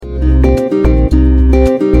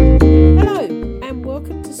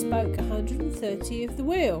Variety of the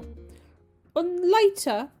Wheel. On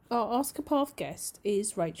later, our Ask a Path guest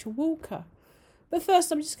is Rachel Walker. But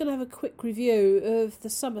first, I'm just going to have a quick review of the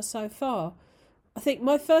summer so far. I think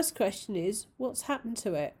my first question is, what's happened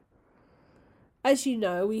to it? As you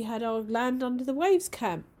know, we had our Land Under the Waves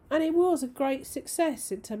camp, and it was a great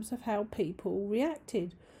success in terms of how people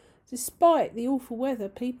reacted. Despite the awful weather,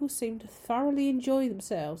 people seemed to thoroughly enjoy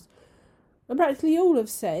themselves, and practically all have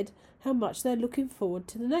said how much they're looking forward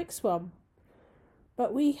to the next one.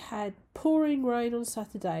 But we had pouring rain on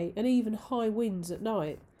Saturday and even high winds at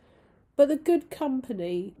night. But the good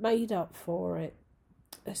company made up for it.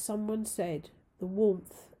 As someone said, the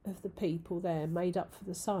warmth of the people there made up for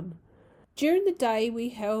the sun. During the day we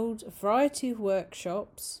held a variety of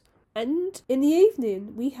workshops, and in the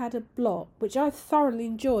evening we had a blot which I thoroughly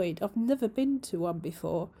enjoyed. I've never been to one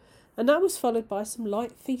before, and that was followed by some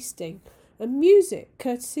light feasting and music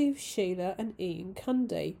courtesy of Sheila and Ian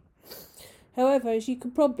Cundy. However, as you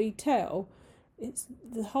can probably tell,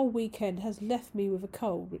 the whole weekend has left me with a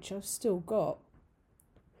cold, which I've still got.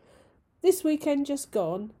 This weekend just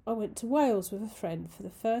gone, I went to Wales with a friend for the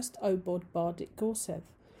first Obod Bardic Gorsedd,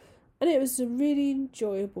 and it was a really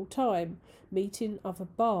enjoyable time meeting other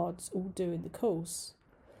bards all doing the course.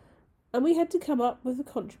 And we had to come up with a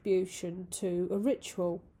contribution to a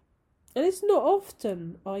ritual. And it's not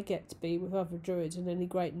often I get to be with other druids in any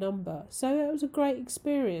great number, so it was a great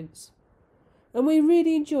experience. And we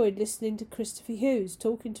really enjoyed listening to Christopher Hughes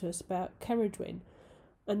talking to us about Ceridwen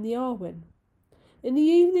and the Arwen. In the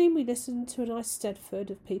evening we listened to a nice Stedford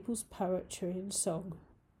of people's poetry and song.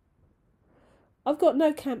 I've got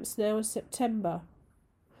no camps now in September,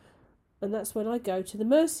 and that's when I go to the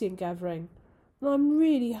Mercian gathering, and I'm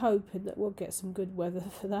really hoping that we'll get some good weather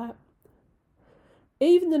for that.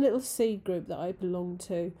 Even the little seed group that I belong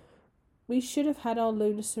to, we should have had our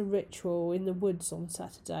Lunacy ritual in the woods on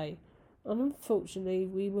Saturday, and unfortunately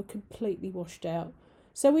we were completely washed out,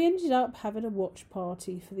 so we ended up having a watch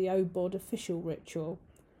party for the Obod official ritual.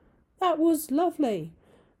 That was lovely,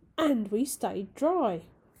 and we stayed dry.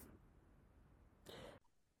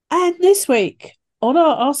 And this week, on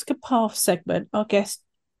our Ask a Path segment, our guest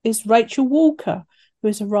is Rachel Walker, who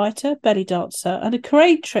is a writer, belly dancer, and a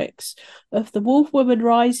creatrix of the Wolf Woman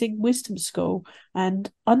Rising Wisdom School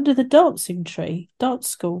and Under the Dancing Tree Dance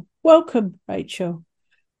School. Welcome, Rachel.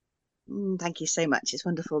 Thank you so much. It's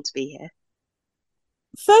wonderful to be here.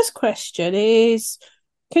 First question is,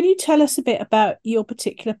 can you tell us a bit about your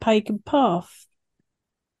particular pagan path?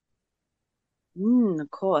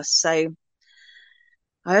 Of course. So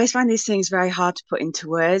I always find these things very hard to put into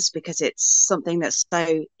words because it's something that's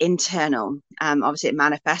so internal. Obviously, it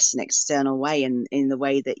manifests in an external way in the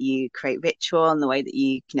way that you create ritual and the way that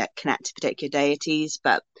you connect to particular deities.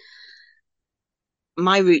 But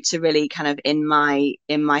my roots are really kind of in my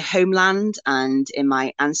homeland and in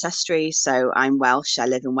my ancestry. So I'm Welsh. I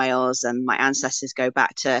live in Wales, and my ancestors go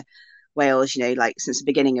back to Wales, like since the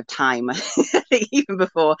beginning of time. I think even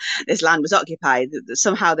before this land was occupied,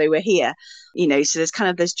 somehow they were here, so there's kind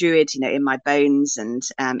of this druid, in my bones and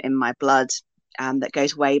in my blood, that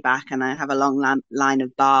goes way back. And I have a long line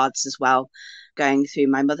of bards as well going through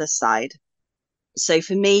my mother's side. So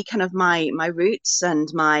for me, kind of my roots and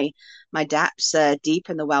my depths are deep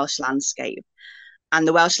in the Welsh landscape. And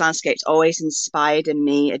the Welsh landscape's always inspired in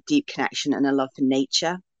me a deep connection and a love for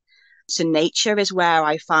nature. So nature is where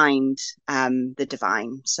I find the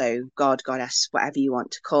divine. So God, goddess, whatever you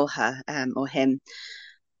want to call her or him,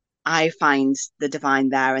 I find the divine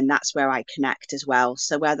there, and that's where I connect as well.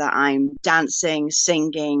 So whether I'm dancing,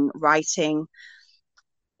 singing, writing,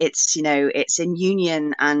 it's in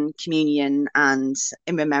union and communion and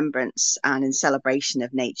in remembrance and in celebration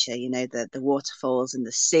of nature, the waterfalls and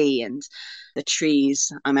the sea and the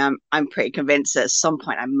trees. I mean, I'm pretty convinced that at some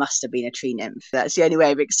point I must have been a tree nymph. That's the only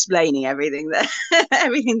way of explaining everything that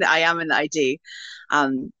everything that I am and that I do.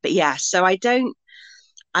 But yeah, so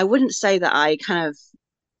I wouldn't say that I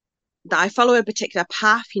follow a particular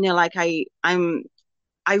path, I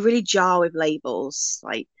really jar with labels,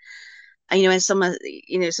 like. And, when someone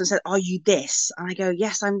said, "Are you this?" And I go,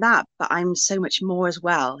 "Yes, I'm that, but I'm so much more as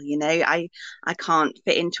well." I can't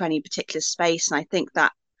fit into any particular space. And I think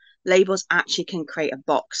that labels actually can create a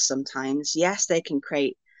box sometimes. Yes, they can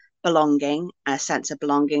create belonging, a sense of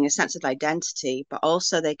belonging, a sense of identity, but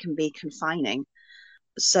also they can be confining.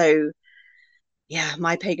 So yeah,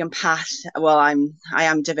 my pagan path, well, I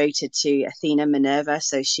am devoted to Athena Minerva,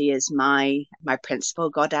 so she is my principal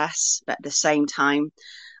goddess, but at the same time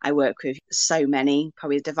I work with so many,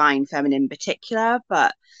 probably the divine feminine in particular,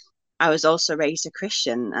 but I was also raised a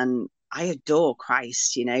Christian, and I adore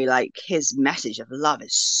Christ, like his message of love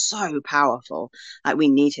is so powerful. Like we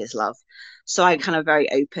need his love. So I'm kind of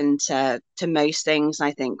very open to most things.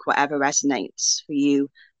 I think whatever resonates for you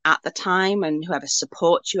at the time and whoever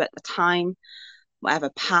supports you at the time, whatever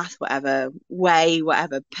path, whatever way,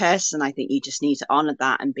 whatever person, I think you just need to honor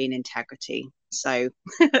that and be in integrity. So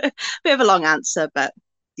bit of a long answer, but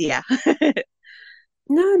yeah.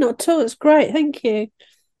 No, not at all. It's great. Thank you.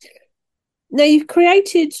 Now, you've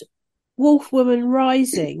created Wolf Woman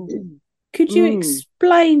Rising. Could you Mm,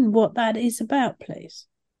 explain what that is about, please?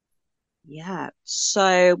 yeah.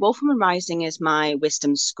 So Wolfram Rising is my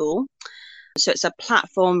wisdom school. So it's a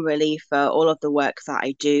platform really for all of the work that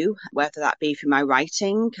I do, whether that be through my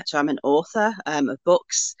writing. So I'm an author of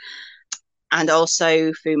books, and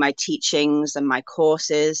also through my teachings and my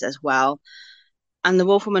courses as well. And the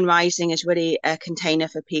Wolf Woman Rising is really a container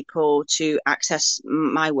for people to access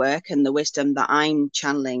my work and the wisdom that I'm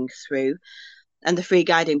channeling through. And the three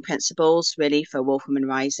guiding principles really for Wolf Woman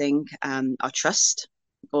Rising are trust,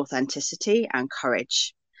 authenticity, and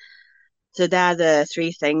courage. So they're the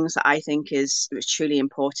three things that I think is truly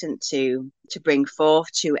important to bring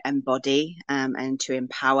forth, to embody, and to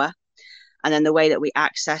empower. And then the way that we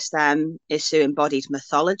access them is through embodied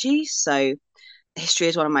mythology. So history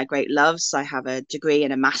is one of my great loves. I have a degree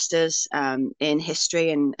and a master's in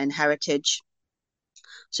history and heritage.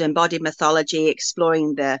 So embodied mythology,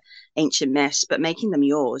 exploring the ancient myths, but making them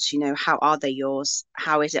yours. How are they yours?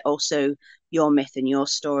 How is it also your myth and your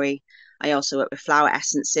story? I also work with flower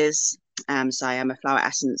essences. So I am a flower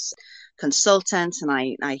essence consultant, and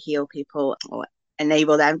I heal people or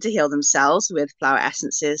enable them to heal themselves with flower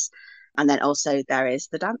essences. And then also there is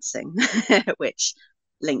the dancing, which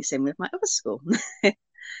links in with my other school.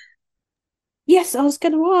 Yes, I was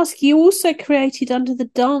going to ask. You also created Under the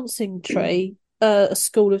Dancing Tree, a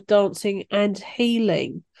school of dancing and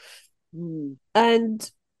healing. Mm.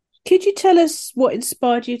 And could you tell us what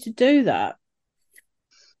inspired you to do that?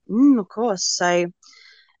 Of course. So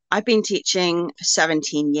I've been teaching for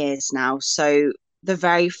 17 years now. So the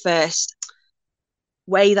very first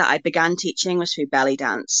way that I began teaching was through belly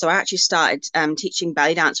dance. So I actually started teaching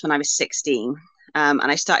belly dance when I was 16, and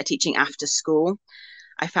I started teaching after school.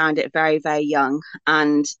 I found it very, very young.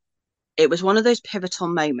 And it was one of those pivotal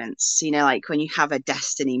moments, like when you have a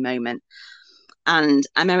destiny moment. And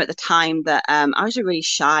I remember at the time that I was a really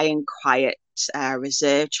shy and quiet,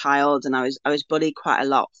 reserved child, and I was bullied quite a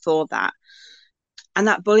lot for that. And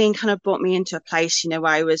that bullying kind of brought me into a place, where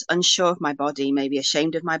I was unsure of my body, maybe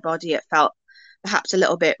ashamed of my body. It felt perhaps a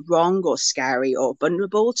little bit wrong or scary or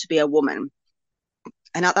vulnerable to be a woman.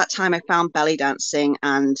 And at that time, I found belly dancing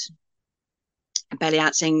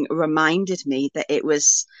reminded me that it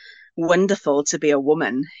was wonderful to be a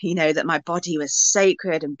woman, that my body was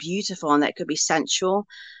sacred and beautiful and that it could be sensual.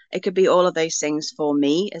 It could be all of those things for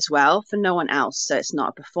me as well, for no one else. So it's not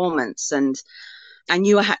a performance. And I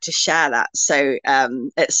knew I had to share that. So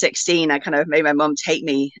at 16, I kind of made my mum take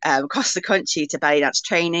me across the country to belly dance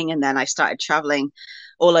training. And then I started traveling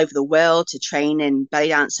all over the world to train in belly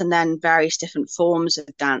dance and then various different forms of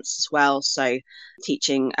dance as well. So I teach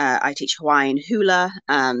Hawaiian hula,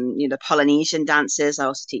 the Polynesian dances. I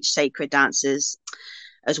also teach sacred dances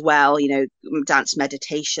as well, dance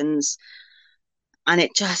meditations. And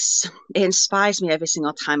it inspires me every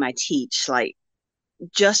single time I teach. Like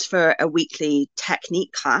just for a weekly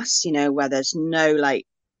technique class, where there's no like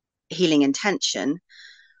healing intention,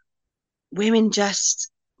 women just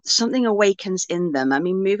something awakens in them. I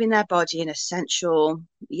mean, moving their body in a sensual,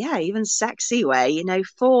 yeah, even sexy way,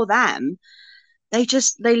 for them, they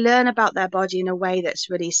learn about their body in a way that's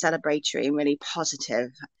really celebratory and really positive.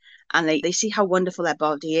 And they see how wonderful their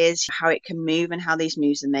body is, how it can move, and how these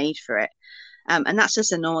moves are made for it. And that's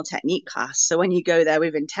just a normal technique class. So when you go there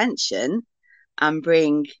with intention, and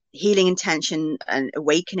bring healing intention and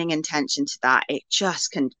awakening intention to that, it just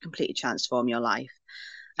can completely transform your life.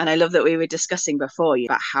 And I love that we were discussing before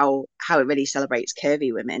about how it really celebrates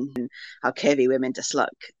curvy women and how curvy women just look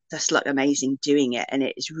amazing doing it. And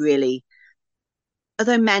it is really,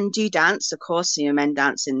 although men do dance, of course, men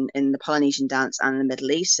dance in the Polynesian dance and the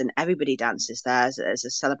Middle East, and everybody dances there as a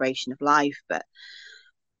celebration of life. But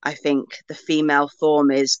I think the female form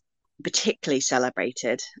is particularly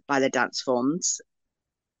celebrated by the dance forms,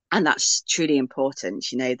 and that's truly important,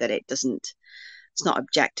 that it's not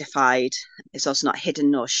objectified, it's also not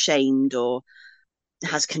hidden or shamed or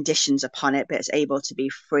has conditions upon it, but it's able to be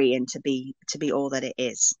free and to be all that it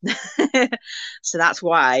is. So that's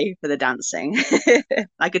why for the dancing.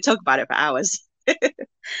 I could talk about it for hours.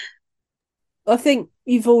 I think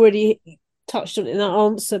you've already touched on it in that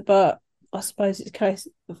answer, but I suppose it's a case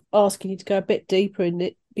of asking you to go a bit deeper in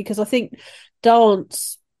it because I think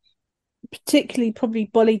dance, particularly probably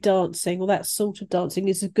belly dancing or that sort of dancing,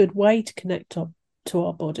 is a good way to connect to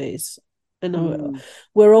our bodies. And Mm.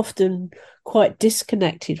 we're often quite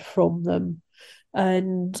disconnected from them.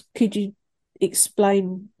 And could you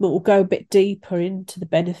explain or go a bit deeper into the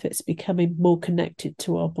benefits of becoming more connected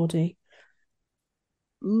to our body?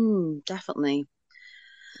 Definitely.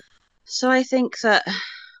 So I think that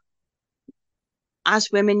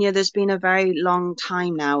as women, there's been a very long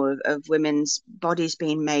time now of women's bodies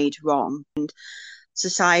being made wrong.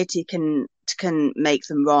 Society can make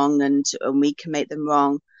them wrong, and we can make them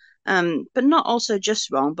wrong. But not also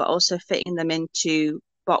just wrong, but also fitting them into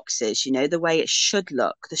boxes, the way it should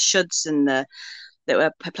look, the shoulds and the that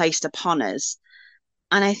were placed upon us.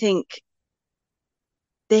 And I think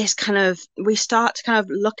this kind of we start to kind of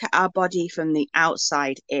look at our body from the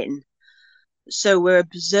outside in. So we're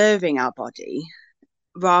observing our body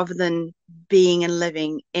rather than being and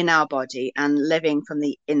living in our body and living from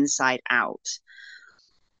the inside out.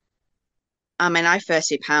 I mean, I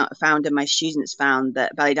firstly found and my students found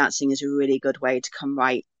that belly dancing is a really good way to come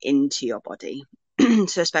right into your body.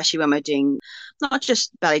 So especially when we're doing not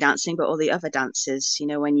just belly dancing, but all the other dances,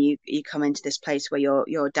 when you come into this place where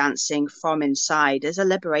you're dancing from inside, there's a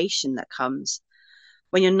liberation that comes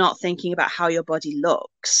when you're not thinking about how your body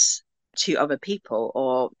looks to other people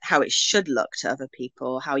or how it should look to other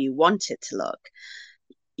people, how you want it to look.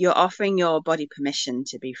 You're offering your body permission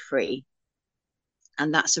to be free.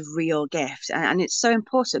 And that's a real gift. And it's so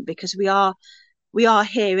important because we are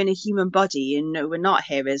here in a human body, and we're not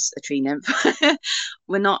here as a tree nymph.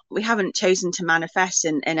 We haven't chosen to manifest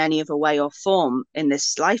in any other way or form in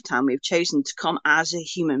this lifetime. We've chosen to come as a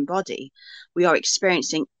human body. We are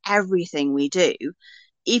experiencing everything we do.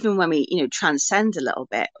 Even when we, transcend a little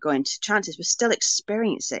bit, go into trances, we're still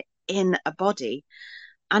experiencing it in a body.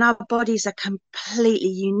 And our bodies are completely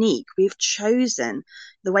unique. We've chosen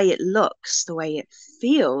the way it looks, the way it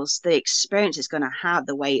feels, the experience it's going to have,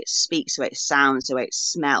 the way it speaks, the way it sounds, the way it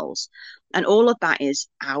smells. And all of that is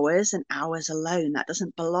ours and ours alone. That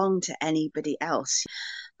doesn't belong to anybody else.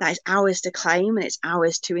 That is ours to claim and it's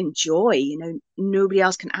ours to enjoy. Nobody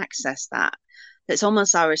else can access that. It's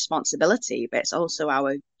almost our responsibility, but it's also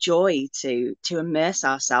our joy to immerse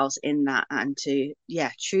ourselves in that and to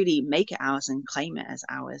truly make it ours and claim it as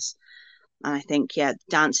ours. And I think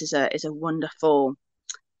dance is a wonderful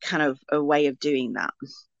kind of a way of doing that.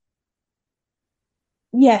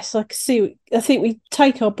 Yes, I can see. I think we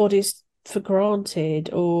take our bodies for granted,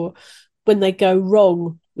 or when they go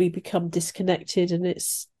wrong, we become disconnected, and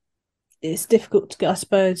it's difficult to get, I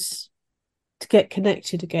suppose, to get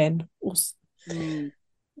connected again. Mm.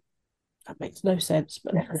 That makes no sense,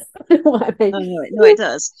 but what I mean. Oh, no, it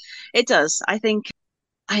does. It does. I think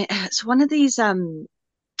it's one of these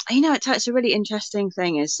it's a really interesting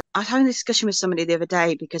thing is I was having a discussion with somebody the other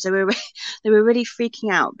day because they were really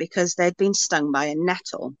freaking out because they'd been stung by a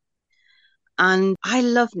nettle. And I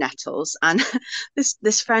love nettles, and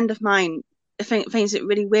this friend of mine finds it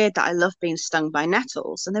really weird that I love being stung by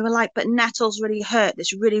nettles. And they were like, "But nettles really hurt.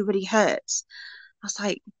 This really, really hurts." I was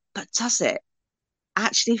like, "But does it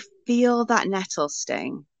actually feel that nettle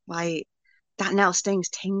sting? Like that nettle sting's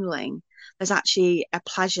tingling. There's actually a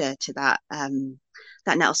pleasure to that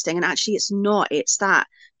nettle sting, and actually, it's not. It's that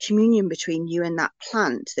communion between you and that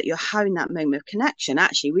plant that you're having that moment of connection.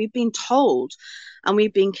 Actually, we've been told, and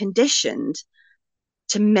we've been conditioned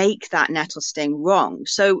to make that nettle sting wrong.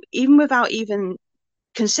 So even without even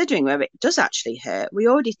considering whether it does actually hurt, we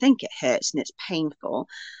already think it hurts and it's painful.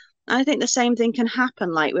 And I think the same thing can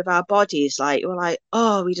happen like with our bodies. Like we're like,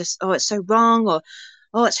 oh, it's so wrong, or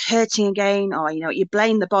oh, it's hurting again, or you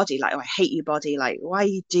blame the body, like, oh, I hate you, body, like, why are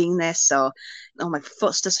you doing this? Or oh, my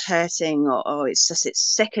foot's just hurting, or oh, it's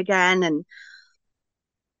sick again. And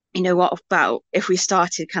what about if we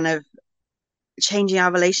started kind of changing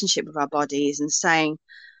our relationship with our bodies and saying,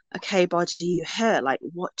 okay, body, you hurt. Like,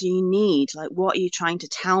 what do you need? Like, what are you trying to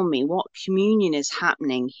tell me? What communion is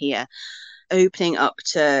happening here? Opening up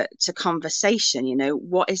to conversation,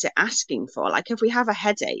 what is it asking for? Like, if we have a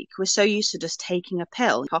headache, we're so used to just taking a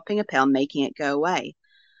pill, popping a pill, making it go away.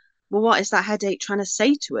 Well, what is that headache trying to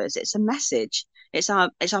say to us? It's a message. It's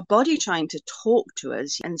our body trying to talk to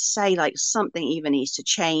us and say like something either needs to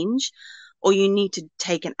change or you need to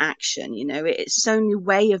take an action. It's the only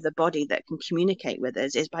way of the body that can communicate with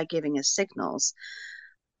us is by giving us signals.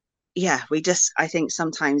 I think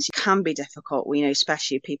sometimes it can be difficult,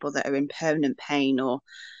 especially people that are in permanent pain or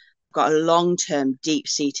got a long-term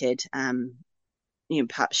deep-seated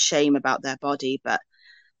perhaps shame about their body, but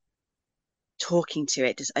talking to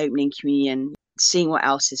it, just opening communion, seeing what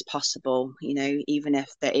else is possible, even if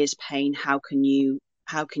there is pain, how can you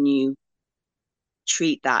how can you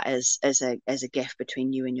treat that as a gift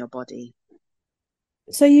between you and your body.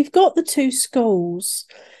 So you've got the two schools.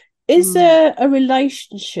 Is Mm. there a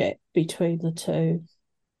relationship between the two?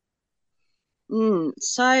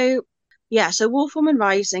 So yeah, so Wolf Woman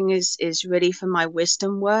Rising is really for my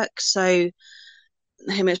wisdom work. So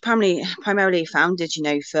him it's primarily founded,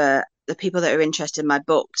 for the people that are interested in my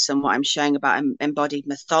books and what I'm showing about embodied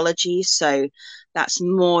mythology. So that's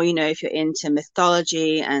more, if you're into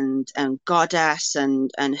mythology and goddess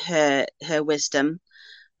and her wisdom.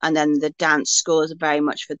 And then the dance school is very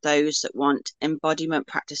much for those that want embodiment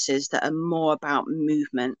practices that are more about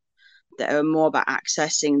movement, that are more about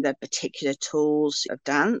accessing the particular tools of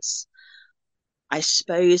dance. I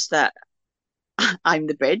suppose that I'm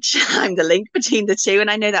the bridge, I'm the link between the two. And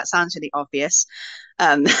I know that sounds really obvious.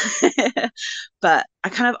 Um, but I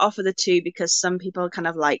kind of offer the two because some people kind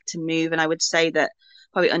of like to move. And I would say that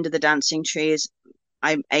probably Under the Dancing Tree is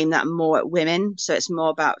I aim that more at women. So it's more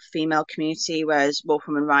about female community, whereas Wolf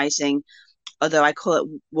Woman Rising, although I call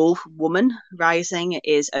it Wolf Woman Rising,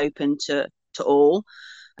 is open to all.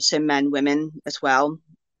 So men, women as well,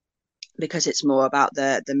 because it's more about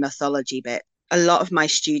the mythology bit. A lot of my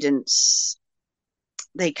students,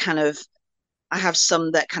 they kind of I have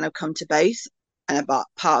some that kind of come to both and are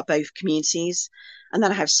part of both communities. And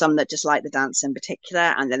then I have some that just like the dance in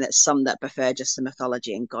particular. And then it's some that prefer just the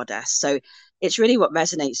mythology and goddess. So it's really what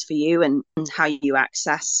resonates for you and how you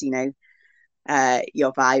access, your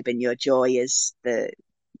vibe and your joy is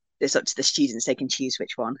it's up to the students. They can choose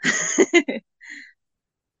which one.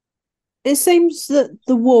 It seems that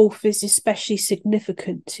the wolf is especially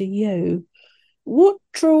significant to you. What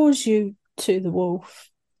draws you to the wolf?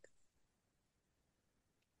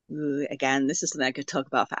 Ooh, again, this is something I could talk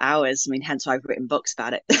about for hours. I mean, hence why I've written books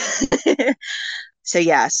about it. So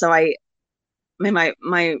yeah,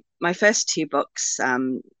 my first two books,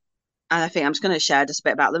 and I think I'm just going to share just a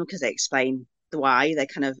bit about them because they explain the why. They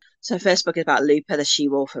kind of so the first book is about Lupa, the she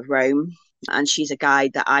wolf of Rome, and she's a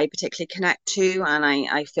guide that I particularly connect to, and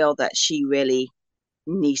I feel that she really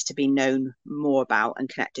needs to be known more about and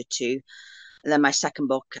connected to. And then my second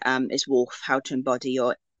book is Wolf: How to Embody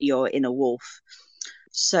Your Inner Wolf.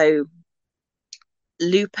 So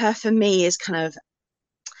Lupa for me is kind of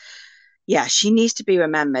yeah, she needs to be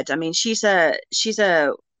remembered. I mean, she's a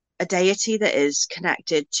deity that is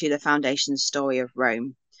connected to the foundation story of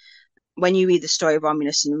Rome. When you read the story of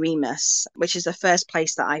Romulus and Remus, which is the first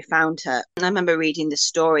place that I found her, and I remember reading the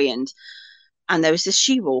story and there was this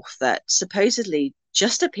she wolf that supposedly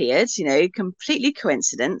just appeared, completely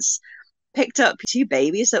coincidence, picked up two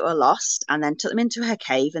babies that were lost and then took them into her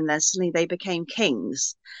cave and then suddenly they became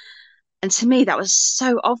kings. And to me, that was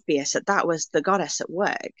so obvious that that was the goddess at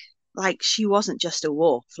work. Like she wasn't just a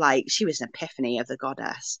wolf, like she was an epiphany of the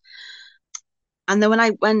goddess. And then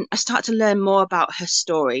when I start to learn more about her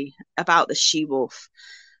story, about the she wolf,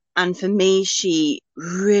 and for me, she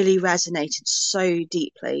really resonated so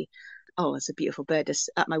deeply. Oh, it's a beautiful bird just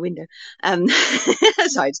at my window.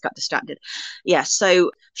 Sorry, I just got distracted. Yeah,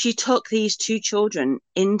 so she took these two children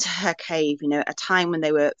into her cave, at a time when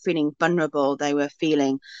they were feeling vulnerable, they were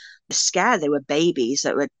feeling scared, they were babies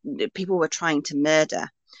that were people were trying to murder.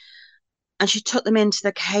 And she took them into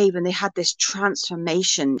the cave and they had this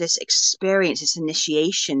transformation, this experience, this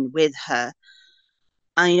initiation with her.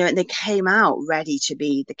 And they came out ready to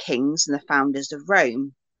be the kings and the founders of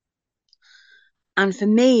Rome. And for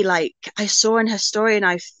me, like I saw in her story and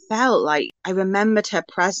I felt like I remembered her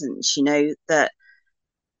presence, that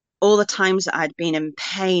all the times that I'd been in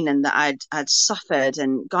pain and that I'd suffered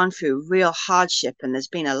and gone through real hardship, and there's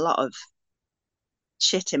been a lot of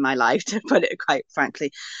shit in my life, to put it quite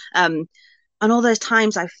frankly. And all those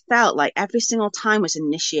times I felt like every single time was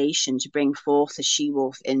initiation to bring forth the she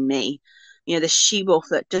wolf in me. The she wolf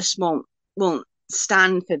that just won't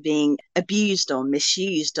stand for being abused or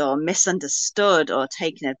misused or misunderstood or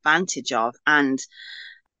taken advantage of. And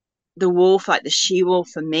the wolf, like the she wolf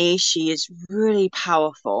for me, she is really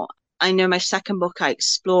powerful. I know my second book, I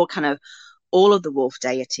explore kind of all of the wolf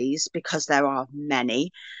deities because there are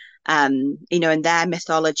many, in their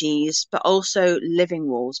mythologies, but also living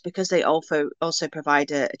wolves because they also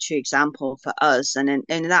provide a true example for us. And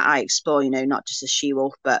in that I explore, not just a she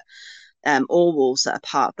wolf, but all wolves that are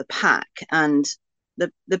part of the pack. And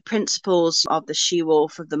the principles of the she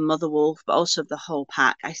wolf, of the mother wolf, but also of the whole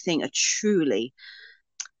pack, I think are truly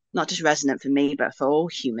not just resonant for me, but for all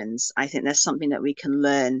humans. I think there's something that we can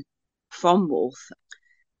learn from wolf.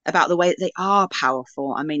 about the way that they are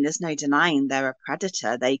powerful. I mean, there's no denying they're a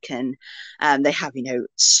predator. They can, they have,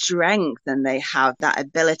 strength, and they have that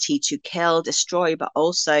ability to kill, destroy, but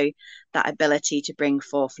also that ability to bring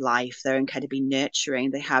forth life. They're incredibly nurturing.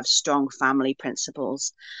 They have strong family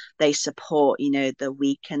principles. They support, the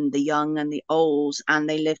weak and the young and the old, and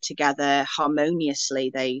they live together harmoniously.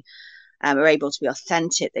 They are able to be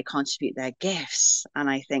authentic. They contribute their gifts, and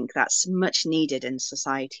I think that's much needed in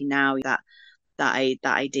society now. That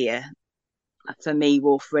idea, for me,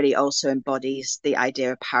 Wolf really also embodies the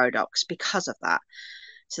idea of paradox because of that.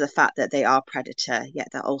 So the fact that they are predator, yet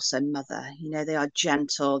they're also mother. They are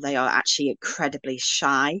gentle. They are actually incredibly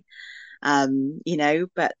shy.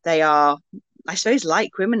 But they are, I suppose,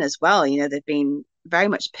 like women as well. They've been very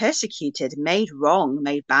much persecuted, made wrong,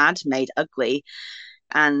 made bad, made ugly.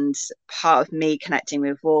 And part of me connecting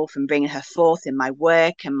with Wolf and bringing her forth in my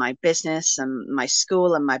work and my business and my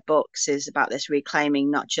school and my books is about this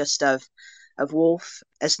reclaiming, not just of Wolf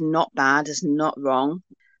as not bad, as not wrong,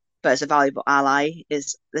 but as a valuable ally.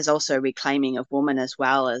 There's also a reclaiming of woman as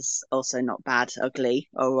well, as also not bad, ugly,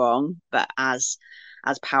 or wrong, but as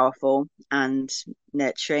powerful and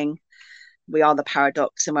nurturing. We are the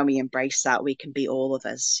paradox, and when we embrace that, we can be all of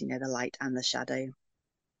us, the light and the shadow.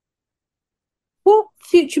 What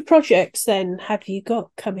future projects then have you got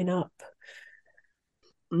coming up?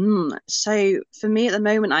 So for me at the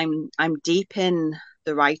moment, I'm deep in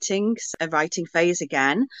the writing phase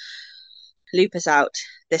again. Loop is out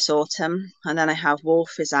this autumn, and then I have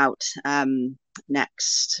Wolf is out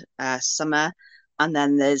next summer, and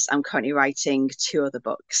then I'm currently writing two other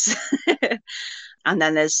books, and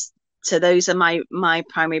then those are my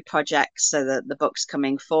primary projects. So the books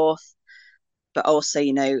coming forth, but also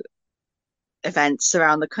events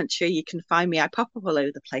around the country. You can find me. I pop up all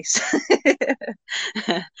over the place.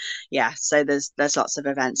 Yeah, so there's lots of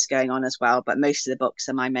events going on as well, but most of the books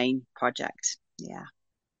are my main project. Yeah,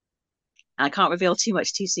 and I can't reveal too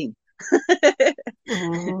much too soon.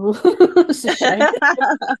 Oh, it's a shame.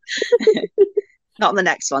 Not the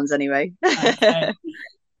next ones anyway. Okay.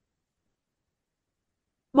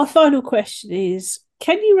 My final question is,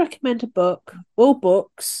 can you recommend a book or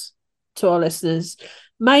books to our listeners?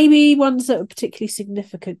 Maybe ones that are particularly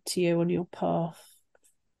significant to you on your path.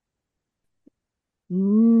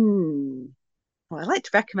 Well, I like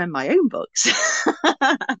to recommend my own books.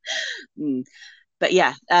 But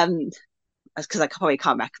yeah, because I probably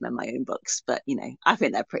can't recommend my own books, but I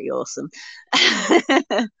think they're pretty awesome.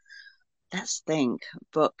 Let's think,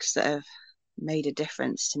 books that have made a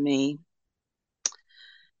difference to me.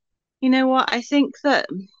 You know what? I think that,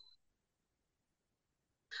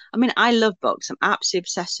 I mean, I love books. I'm absolutely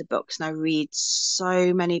obsessed with books, and I read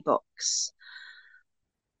so many books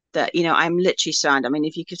that, I'm literally surrounded. I mean,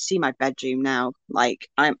 if you could see my bedroom now, like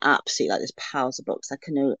I'm absolutely like there's piles of books. I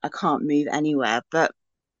can't move anywhere. But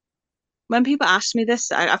when people ask me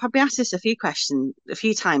this, I've been asked this a few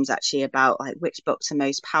times actually, about like which books are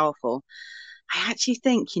most powerful. I actually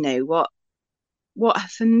think, what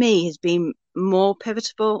for me has been more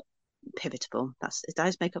pivotal. Did I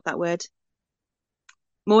just make up that word?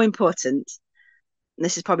 More important. And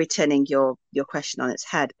this is probably turning your question on its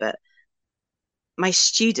head, but my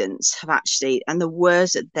students have actually, and the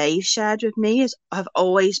words that they've shared with me have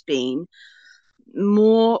always been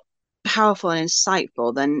more powerful and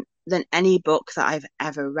insightful than any book that I've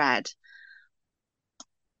ever read.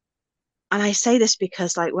 And I say this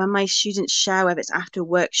because, like, when my students share, whether it's after a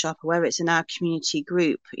workshop or whether it's in our community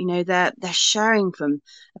group, they're sharing from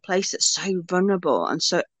a place that's so vulnerable and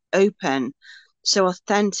so open, so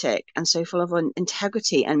authentic, and so full of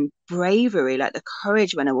integrity and bravery, like the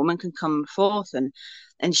courage when a woman can come forth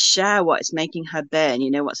and share what is making her burn,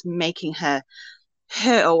 what's making her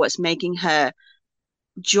hurt or what's making her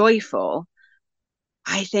joyful.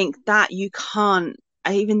 I think that you can't,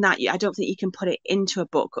 even that, I don't think you can put it into a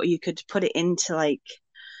book, or you could put it into like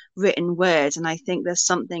written words. And I think there's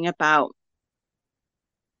something about,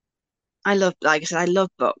 like I said, I love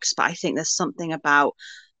books, but I think there's something about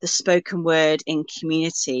the spoken word in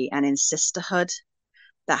community and in sisterhood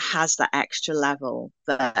that has that extra level,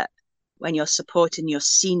 that when you're supported, you're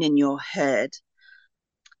seen and you're heard.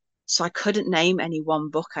 So I couldn't name any one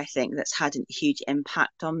book, I think, that's had a huge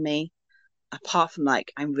impact on me, apart from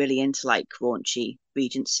like I'm really into like raunchy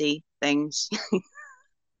Regency things.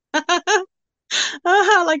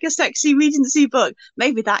 Like a sexy Regency book.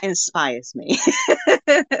 Maybe that inspires me.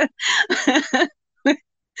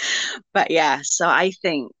 But yeah, so I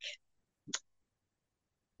think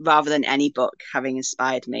rather than any book having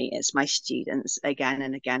inspired me, it's my students again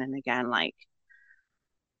and again and again. Like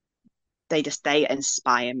they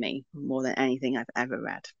inspire me more than anything I've ever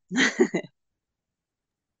read.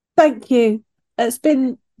 Thank you. It's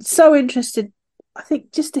been so interesting. I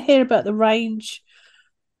think just to hear about the range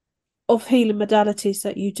of healing modalities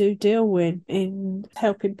that you do deal with in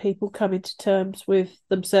helping people come into terms with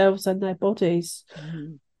themselves and their bodies.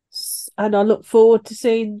 Mm. And I look forward to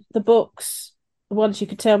seeing the books, the ones you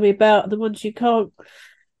can tell me about, the ones you can't,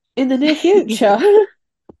 in the near future.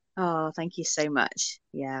 Oh, thank you so much.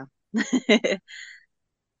 Yeah. And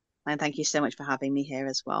thank you so much for having me here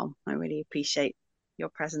as well. I really appreciate your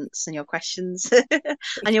presence and your questions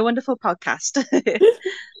and your wonderful podcast.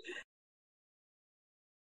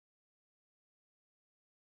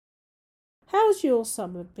 How's your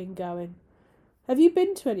summer been going? Have you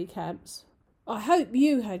been to any camps? I hope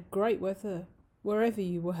you had great weather wherever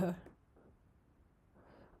you were.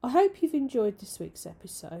 I hope you've enjoyed this week's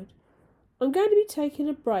episode. I'm going to be taking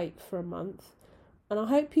a break for a month, and I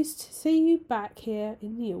hope to see you back here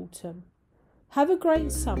in the autumn. Have a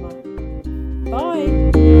great summer.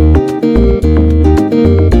 Bye.